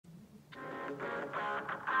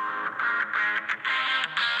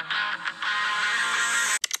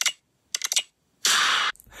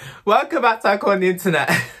Welcome back to Icon on the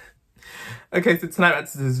Internet. Okay, so tonight we're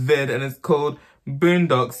to this vid and it's called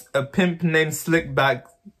Boondocks, a pimp named Slickback.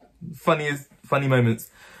 Funny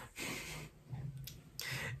moments.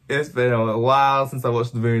 It's been a while since I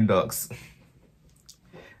watched the Boondocks.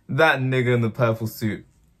 That nigga in the purple suit,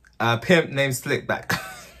 a pimp named Slickback.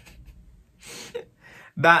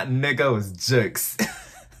 That nigga was jokes.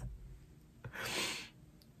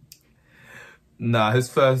 Nah, his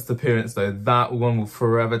first appearance though, that one will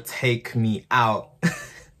forever take me out.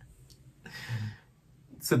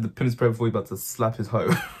 Said the pimp's prayer before he about to slap his hoe.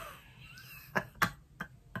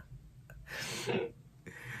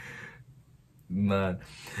 Man.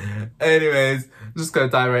 Anyways, just gonna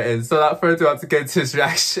dive right in. So that photo, I have to get to his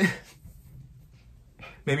reaction.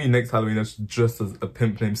 Maybe next Halloween I should dress as a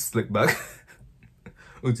pimp named Slickback.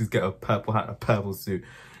 Or just get a purple hat and a purple suit.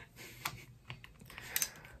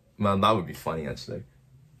 Man, that would be funny actually.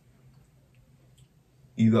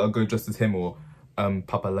 Either I'll go dressed as him or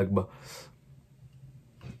Papa Legba.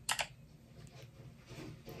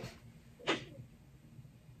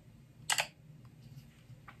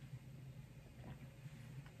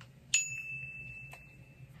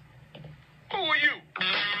 Who are you?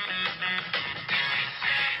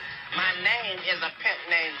 My name is a pimp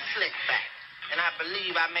named Slickback, and I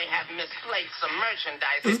believe I may have misplaced some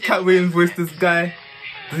merchandise. Does Cat Williams voice this guy?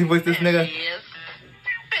 Does he voice this nigga? He is.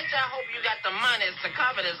 Bitch, I hope you got the money to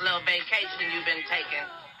cover this little vacation you've been taking.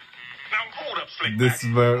 Now hold up, Slickback. This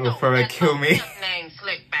will forever kill me. Pimp named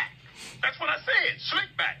Slickback. That's what I said,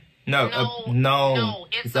 Slickback. No,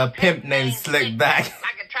 it's a pimp named Slickback.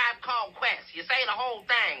 Like a Tribe Called Quest. You say the whole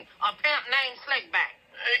thing. A pimp named Slickback.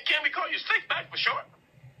 Can we call you Slickback for short?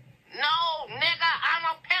 No, nigga,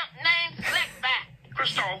 I'm a pimp named Slickback.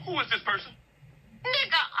 Crystal, who is this person?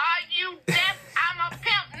 Nigga, are you deaf? I'm a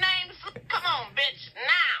pimp named Come on, bitch,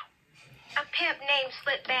 now. A pimp named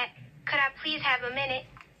Slickback. Could I please have a minute?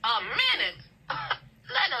 A minute?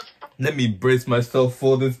 Let me brace myself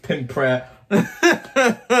for this pimp prayer. Pray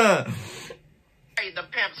the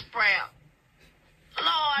pimp's prayer.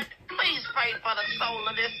 Lord, please pray for the soul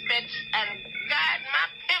of this bitch and guide my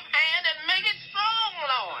pimp hand and make it strong,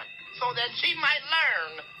 Lord, so that she might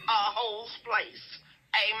learn a hoe's place.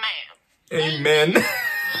 Amen. Amen.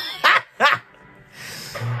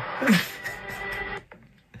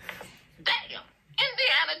 Damn,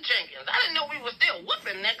 Indiana Jenkins. I didn't know we were still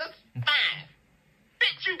whooping niggas. Fine.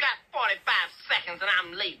 Bitch, you got 45 seconds and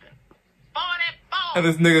I'm leaving. 44. And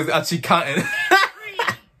this nigga's actually counting.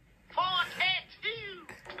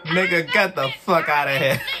 42. Nigga, get the fuck out of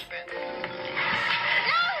here. No,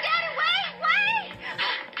 Daddy,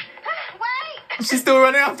 wait! She's still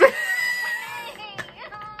running after.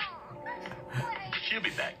 She'll be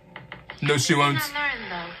back. No, she won't. Come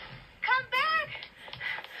back!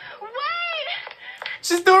 Wait!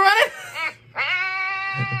 She's still running.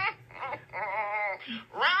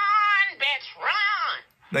 Run, bitch, run!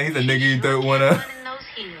 Now he's a nigga you don't wanna. I can't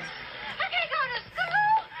go to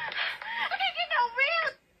school! I can't get no real...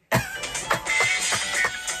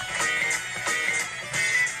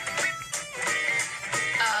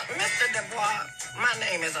 Mr. Dubois, my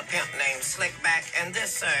name is a pimp named Slickback, and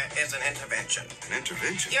this, sir, is an intervention. An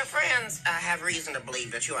intervention? Your friends have reason to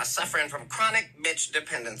believe that you are suffering from chronic bitch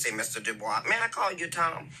dependency, Mr. Dubois. May I call you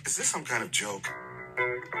Tom? Is this some kind of joke?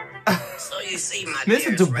 So you see, my Mr.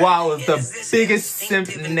 dearest Dubois was the friend, it is this biggest simp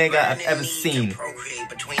instinctive nigga I've and ever burning seen. need to procreate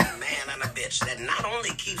between a man and a bitch that not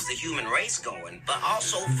only keeps the human race going, but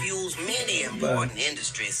also fuels many important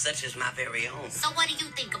industries, such as my very own. So what do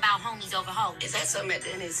you think about homies over hoes? Is that something at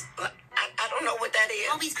Denny's? I don't know what that is.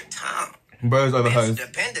 Homies. Tom. Bros over Bitch hoes.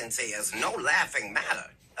 dependency is no laughing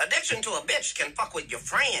matter. Addiction to a bitch can fuck with your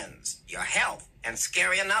friends, your health, and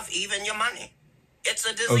scary enough, even your money. It's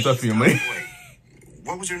a disease. Oh, definitely your money. Wait,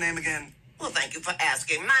 what was your name again? Well, thank you for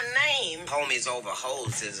asking. My name, homies over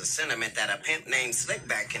hoes, is a sentiment that a pimp named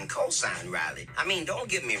Slickback can co-sign, Riley. I mean, don't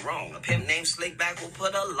get me wrong. A pimp named Slickback will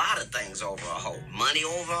put a lot of things over a hoe. Money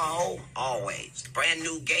over a hoe? Always. Brand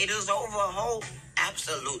new gators over a hoe?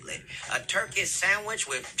 Absolutely. A turkey sandwich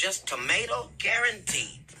with just tomato?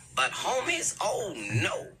 Guaranteed. But homies, oh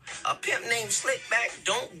no. A pimp named Slickback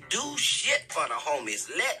don't do shit for the homies.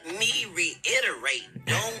 Let me reiterate,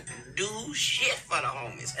 don't do shit for the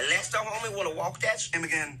homies. Unless the homie wanna walk that Name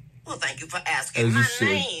again? Well, thank you for asking. As you My should.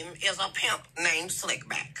 name is a pimp named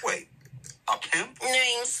Slickback. Wait, a pimp?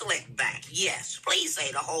 Name Slickback, yes. Please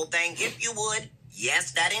say the whole thing if you would.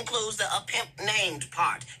 Yes, that includes the a pimp named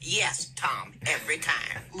part. Yes, Tom, every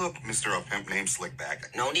time. Look, Mr. A Pimp named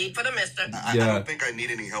Slickback. No need for the mister. I Yeah. don't think I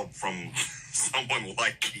need any help from someone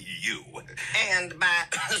like you. And by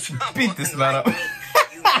someone Beat this man like up. me,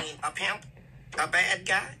 you mean a pimp? A bad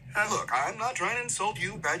guy? Huh? Look, I'm not trying to insult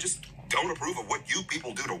you. I just don't approve of what you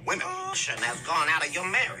people do to women. Shouldn't have gone out of your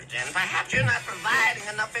marriage, and perhaps you're not providing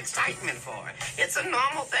enough excitement for it. It's a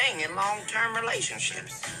normal thing in long-term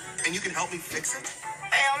relationships. And you can help me fix it?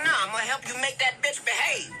 Hell no, I'm gonna help you make that bitch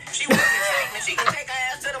behave. She wants excitement, she can take her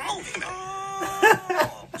ass to the movie.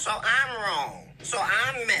 So I'm wrong. So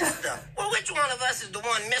I'm messed up. Well, which one of us is the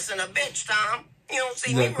one missing a bitch, Tom? You don't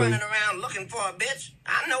see me running around looking for a bitch.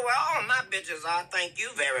 I know where all my bitches are, thank you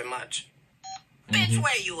very much. Bitch,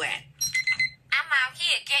 where you at? I'm out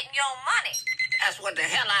here getting your money. That's what the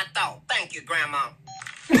hell I thought. Thank you, Grandma.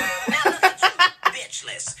 Now look at you,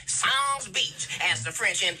 bitchless. Sans beach, as the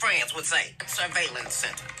French in France would say. Surveillance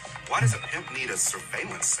center. Why does a pimp need a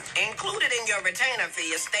surveillance center? Included in your retainer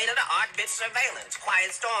fee is state-of-the-art bitch surveillance.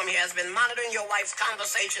 Quiet Storm here has been monitoring your wife's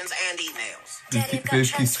conversations and emails. Daddy, I've got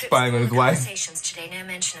He's transcripts spying of on all his the wife. conversations today, no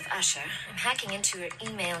mention of Usher. I'm hacking into her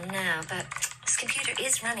email now, but this computer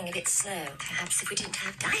is running a bit slow. Perhaps if we didn't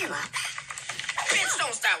have dial-up. Bitch,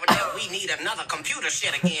 don't start with that we need another computer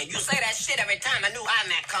shit again. You say that shit every time a new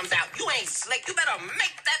iMac comes out. You ain't slick. You better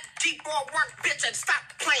make that keyboard work, bitch, and stop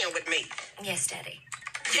playing with me. Yes, Daddy.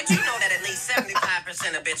 Did you know that at least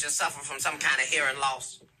 75% of bitches suffer from some kind of hearing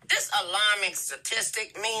loss? This alarming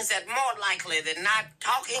statistic means that more likely than not,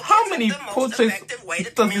 talking How isn't many the most portraits effective way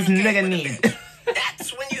to does this communicate nigga with a need? bitch.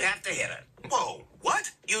 That's when you have to hit her. Whoa, what?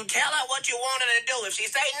 You tell her what you want her to do. If she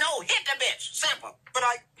say no, hit the bitch. Simple. But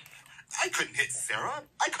I couldn't hit Sarah.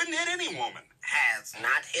 I couldn't hit any woman. Has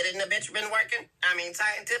not hitting the bitch been working? I mean,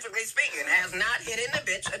 scientifically speaking, has not hitting the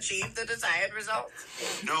bitch achieved the desired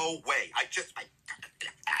results? No way. I can't.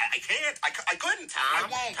 I couldn't. I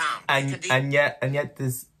won't. Tom, And yet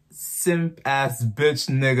this simp ass bitch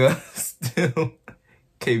nigga still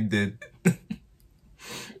caved in.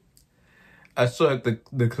 I showed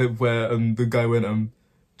the clip where the guy went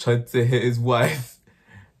tried to hit his wife,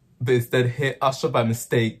 but instead hit Usher by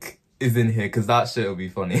mistake. Is in here because that shit will be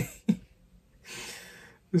funny.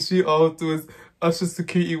 She afterwards, Usher's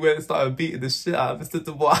security went and started beating the shit out of Mr.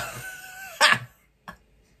 Dubois.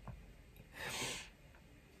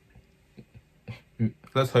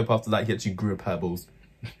 Let's hope after that he actually grew a pair of balls.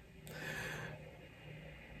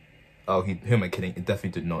 Oh, who am I kidding? It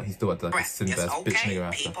definitely did not. He still had like a simp ass bitch nigga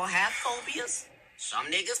after. People have phobias. Some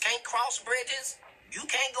niggas can't cross bridges. You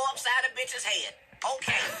can't go upside a bitch's head.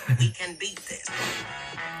 Okay, we can beat this.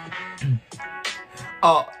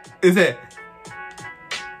 Oh, is it?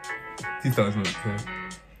 He's telling us here.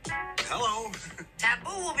 Hello.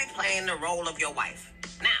 Taboo will be playing the role of your wife.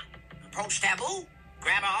 Now, approach Taboo,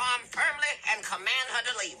 grab her arm firmly, and command her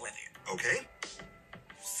to leave with you. Okay.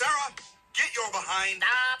 Sarah, get your behind.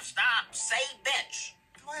 Stop. Say bitch.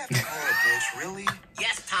 Do I have to call her a bitch, really?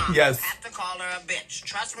 Yes, Tom. Yes. You have to call her a bitch.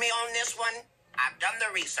 Trust me on this one. I've done the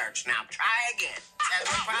research. Now try again. Has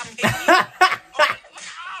the problem hit you?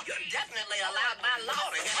 You're definitely allowed by law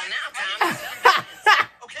to hit her now, Tom.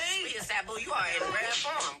 Okay? Please, Taboo, you are in rare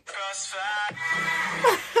form.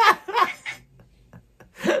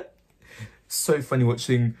 So funny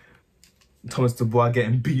watching Thomas Dubois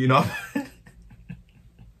getting beaten up.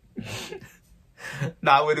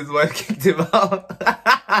 Now when his wife kicked him out.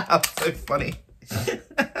 That's so funny.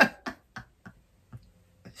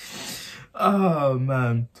 Oh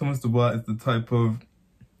man, Thomas Dubois is the type of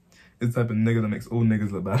nigga that makes all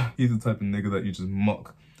niggas look bad. He's the type of nigga that you just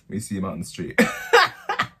mock when you see him out in the street.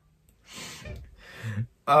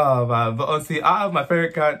 Oh man, but honestly, out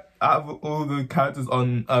of all the characters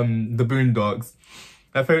on the Boondocks,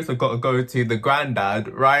 my favorites have got to go to the granddad,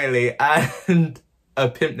 Riley, and a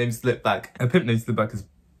pimp named Slipback. A pimp named Slipback is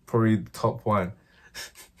probably the top one.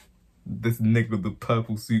 This nigga with the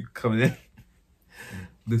purple suit coming in.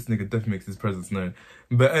 This nigga definitely makes his presence known.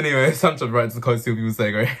 But anyway, it's time to write to the code, see what people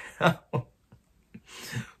say, right?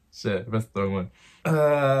 Shit, that's the wrong one.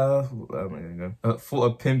 Where am I gonna go? For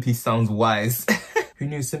a pimp, he sounds wise. Who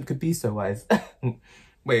knew simp could be so wise?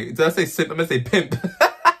 Wait, did I say simp? I meant to say pimp.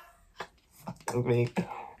 Fuck me. I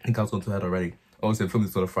think I was on to that already. Obviously, I filmed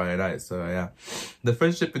this on a Friday night, so yeah. The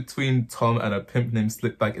friendship between Tom and a pimp named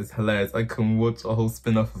Slipback is hilarious. I can watch a whole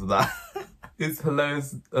spin-off of that. It's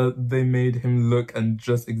hilarious. They made him look and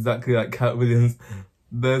dress exactly like Cat Williams.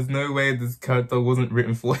 There's no way this character wasn't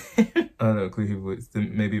written for him. I don't know, clue who it was.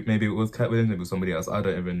 Maybe it was Cat Williams, maybe it was somebody else. I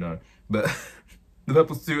don't even know. But the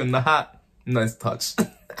purple suit and the hat, nice touch.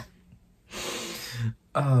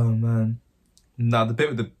 Oh man. Nah, the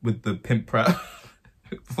bit with the pimp prep.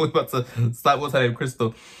 Before we're about to start, what's her name,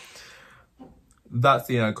 Crystal? That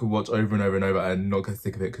scene I could watch over and over and over and not get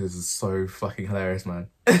sick of it because it's so fucking hilarious, man.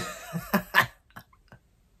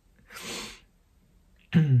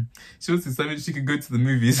 She She wants to so much she could go to the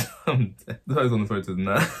movies. The hoes on the photos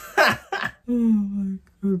now. Oh my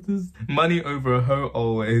goodness. Money over a hoe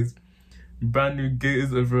always. Brand new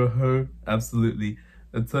gators over a hoe, absolutely.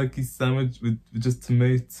 A turkey sandwich with just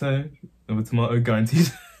tomato, with tomato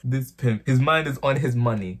guaranteed. This pimp, his mind is on his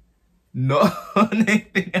money, not on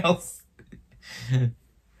anything else. At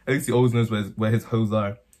least he always knows where his hoes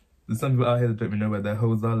are. There's some people out here that don't even know where their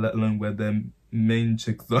hoes are, let alone where their main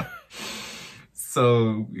chicks are.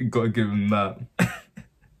 So you gotta give him that.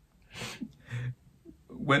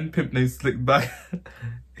 When Pimp named Slickback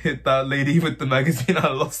hit that lady with the magazine, I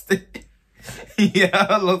lost it. Yeah,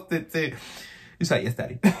 I lost it too. He's like, yes,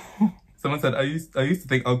 daddy. Someone said, I used to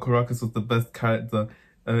think Uncle Ruckus was the best character.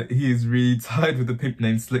 He is really tied with the pimp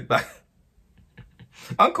named Slickback.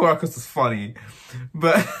 Uncle Ruckus was funny,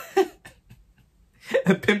 but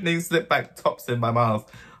a pimp named Slickback tops him by miles.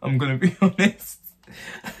 I'm gonna be honest.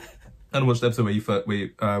 And watch the episode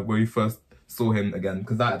where you first saw him again,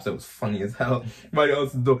 because that episode was funny as hell. Right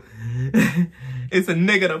out the door. It's a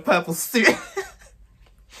nigga in a purple suit.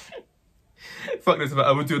 Fuck this, but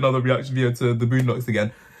I will do another reaction video to the Boondocks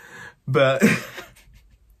again. But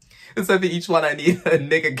instead of each one I need a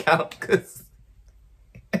nigga count, because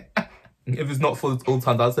if it's not for all the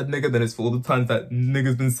times I said nigga, then it's for all the times that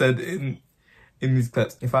nigga's been said in these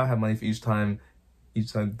clips. If I had money for each time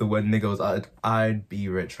the word nigga was uttered, I'd be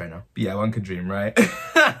rich right now. But yeah, one could dream, right?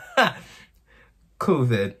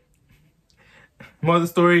 COVID. More of the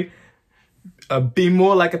story, be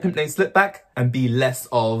more like a pimp named Slipback and be less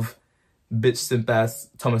of bitch simp ass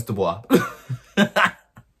Thomas Dubois.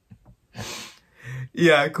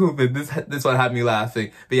 Yeah, cool, but this one had me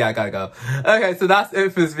laughing. But yeah, I gotta go. Okay, so that's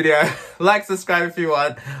it for this video. Like, subscribe if you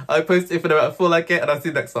want. I'll post it if I feel like it, and I'll see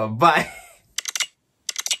you next one. Bye.